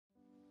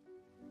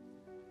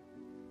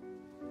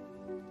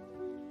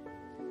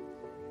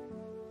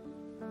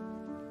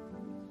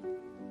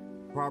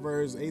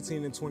Proverbs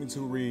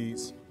 18:22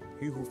 reads,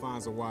 "He who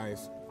finds a wife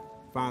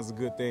finds a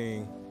good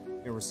thing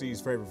and receives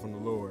favor from the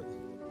Lord."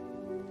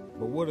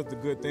 But what if the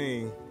good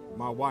thing,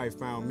 my wife,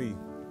 found me?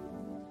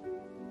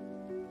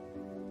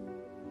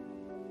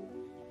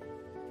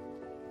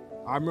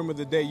 I remember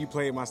the day you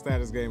played my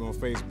status game on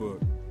Facebook.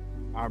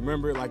 I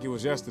remember it like it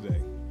was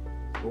yesterday.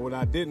 But what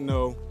I didn't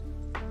know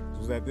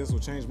was that this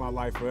would change my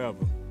life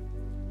forever.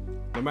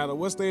 No matter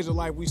what stage of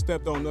life we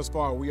stepped on thus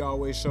far, we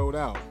always showed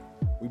out.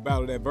 We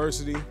battled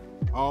adversity,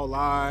 all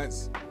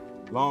odds,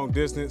 long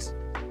distance,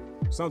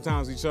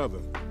 sometimes each other.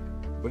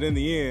 But in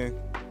the end,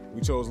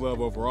 we chose love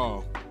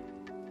overall.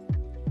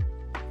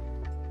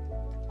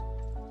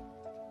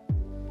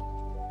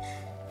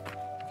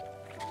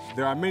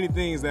 There are many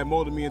things that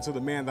molded me into the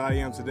man that I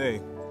am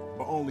today,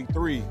 but only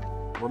 3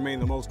 remain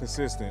the most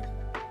consistent: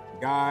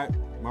 God,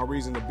 my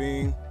reason of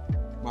being,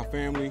 my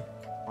family,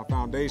 my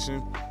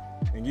foundation,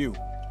 and you.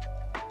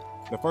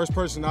 The first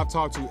person I've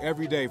talked to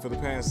every day for the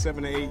past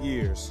 7 to 8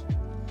 years.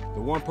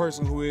 The one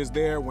person who is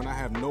there when I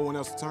have no one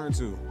else to turn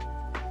to.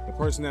 The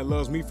person that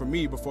loves me for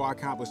me before I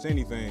accomplish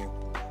anything.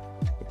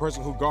 The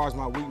person who guards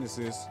my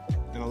weaknesses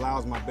and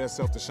allows my best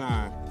self to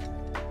shine.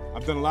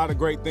 I've done a lot of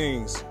great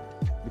things,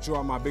 but you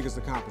are my biggest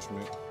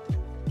accomplishment.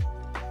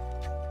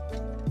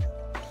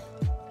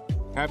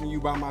 Having you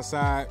by my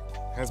side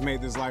has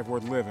made this life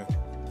worth living.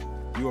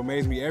 You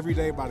amaze me every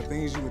day by the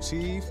things you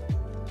achieve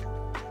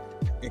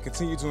and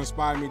continue to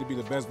inspire me to be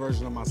the best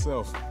version of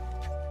myself.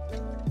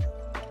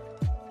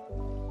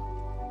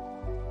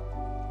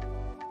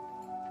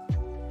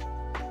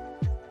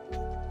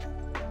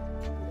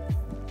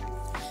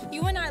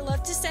 You and I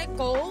love to set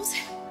goals,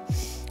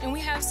 and we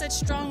have such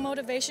strong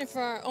motivation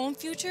for our own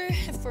future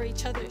and for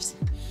each other's.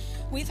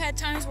 We've had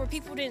times where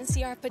people didn't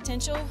see our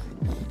potential,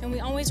 and we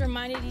always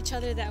reminded each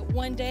other that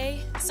one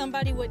day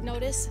somebody would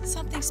notice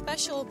something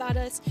special about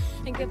us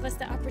and give us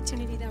the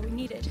opportunity that we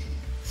needed.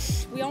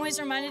 We always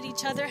reminded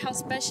each other how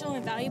special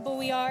and valuable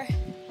we are,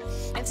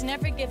 and to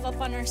never give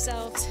up on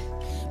ourselves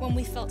when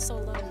we felt so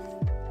low.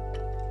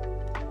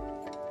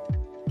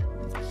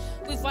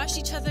 We've watched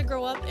each other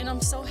grow up, and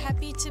I'm so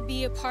happy to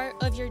be a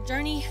part of your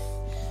journey.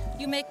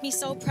 You make me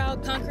so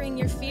proud conquering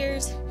your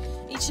fears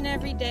each and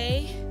every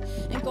day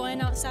and going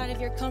outside of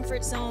your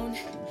comfort zone,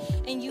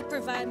 and you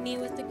provide me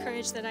with the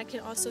courage that I can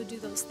also do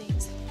those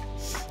things.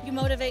 You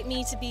motivate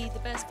me to be the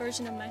best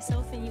version of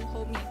myself, and you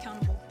hold me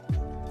accountable.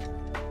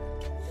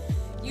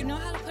 You know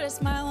how to put a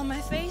smile on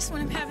my face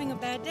when I'm having a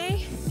bad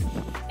day,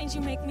 and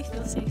you make me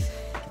feel safe.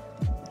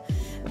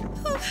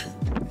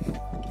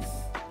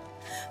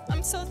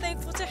 I'm so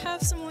thankful to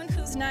have someone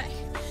who's not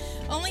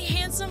only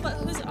handsome, but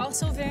who's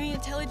also very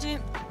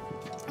intelligent,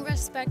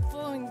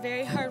 respectful, and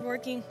very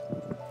hardworking.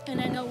 And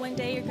I know one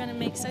day you're gonna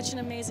make such an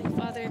amazing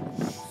father,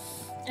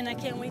 and I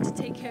can't wait to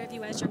take care of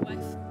you as your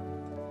wife.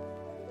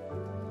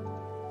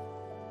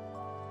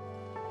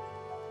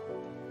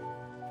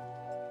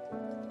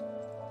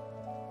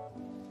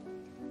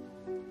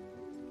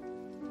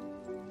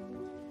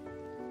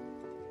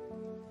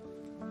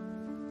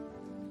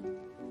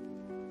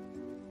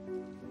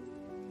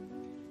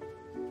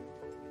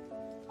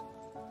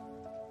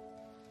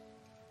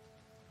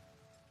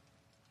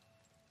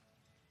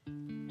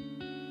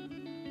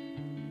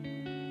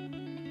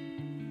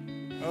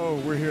 Oh,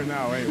 we're here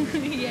now, ain't we?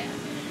 Yeah.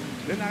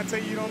 Didn't I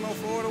tell you don't know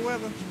Florida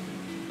weather?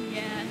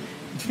 Yeah.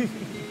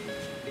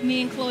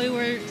 Me and Chloe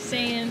were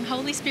saying,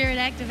 Holy Spirit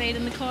activate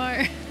in the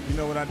car. You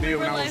know what I did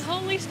when I was... like,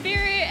 Holy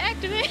Spirit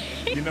activate.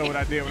 You know what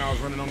I did when I was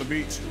running on the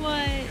beach? What?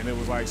 And it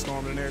was like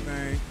storming and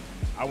everything.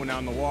 I went out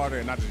in the water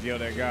and I just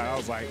yelled at God. I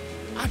was like,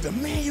 I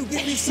demand you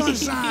give me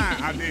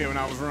sunshine. I did when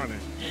I was running.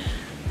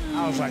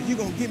 I was like, you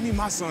gonna give me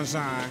my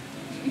sunshine.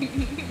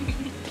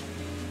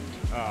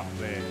 Oh,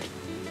 man.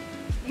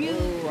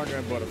 Oh, I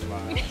got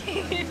butterflies.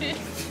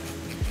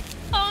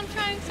 Oh, I'm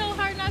trying so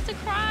hard not to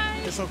cry.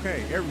 It's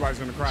okay. Everybody's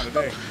gonna cry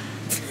today.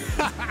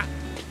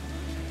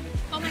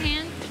 Hold my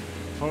hand.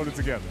 Hold it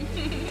together.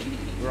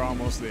 We're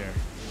almost there.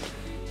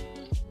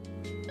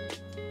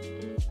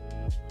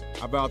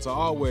 I vow to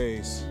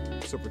always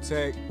to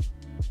protect,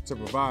 to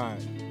provide,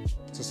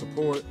 to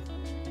support,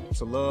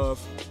 to love,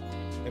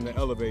 and to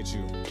elevate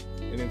you.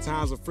 And in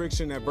times of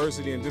friction,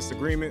 adversity, and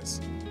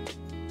disagreements,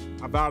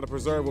 I vow to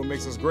preserve what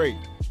makes us great.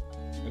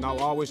 And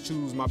I'll always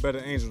choose my better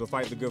angel to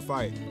fight the good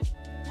fight.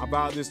 I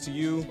vow this to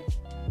you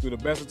through the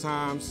best of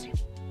times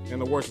and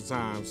the worst of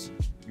times.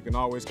 You can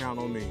always count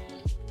on me.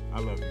 I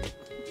love you.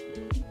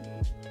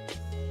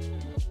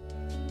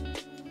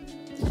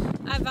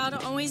 I vow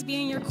to always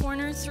be in your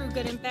corner through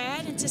good and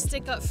bad, and to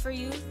stick up for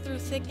you through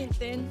thick and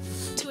thin,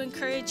 to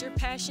encourage your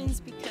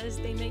passions because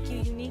they make you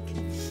unique.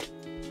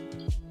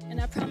 And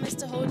I promise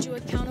to hold you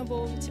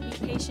accountable, to be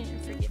patient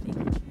and forgiving,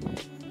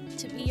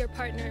 to be your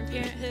partner in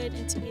parenthood,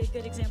 and to be a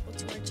good example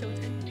to our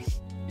children.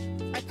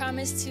 I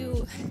promise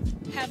to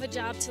have a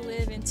job to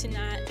live and to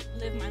not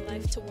live my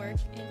life to work,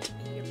 and to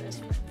be your best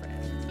friend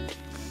forever.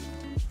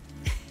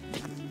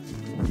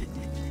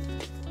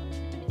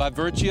 By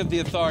virtue of the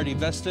authority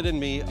vested in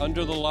me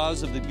under the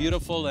laws of the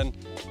beautiful and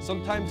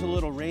sometimes a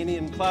little rainy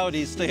and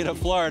cloudy state of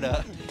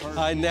Florida,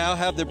 I now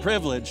have the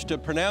privilege to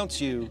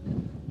pronounce you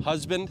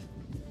husband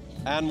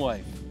and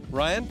wife.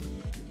 Ryan,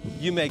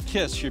 you may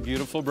kiss your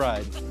beautiful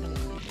bride.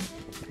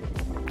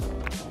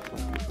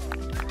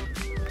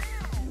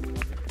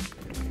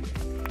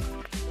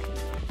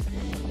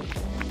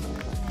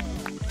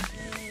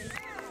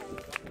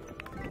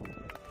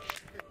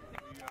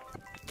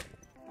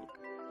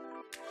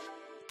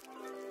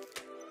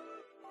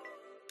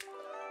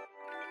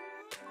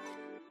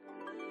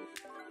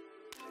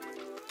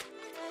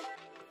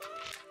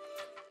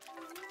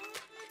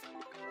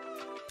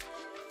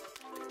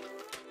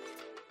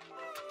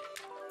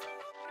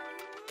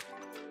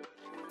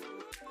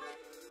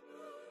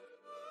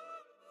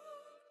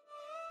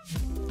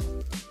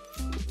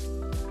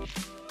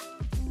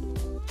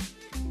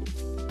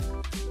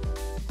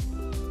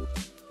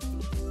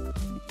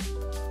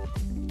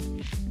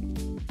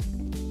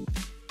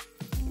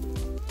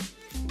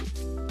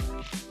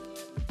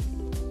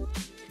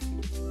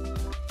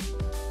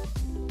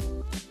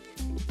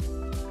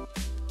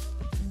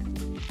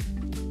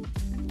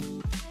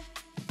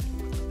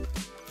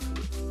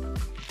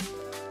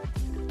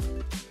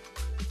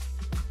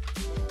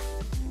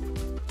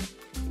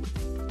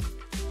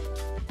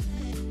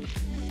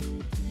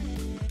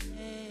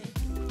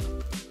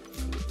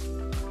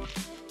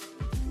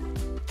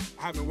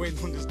 I've been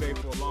waiting on this day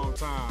for a long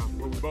time,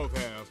 where we both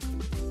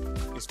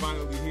have. It's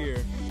finally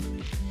here.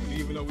 And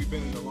even though we've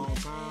been in a long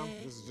time,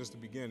 this is just the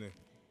beginning.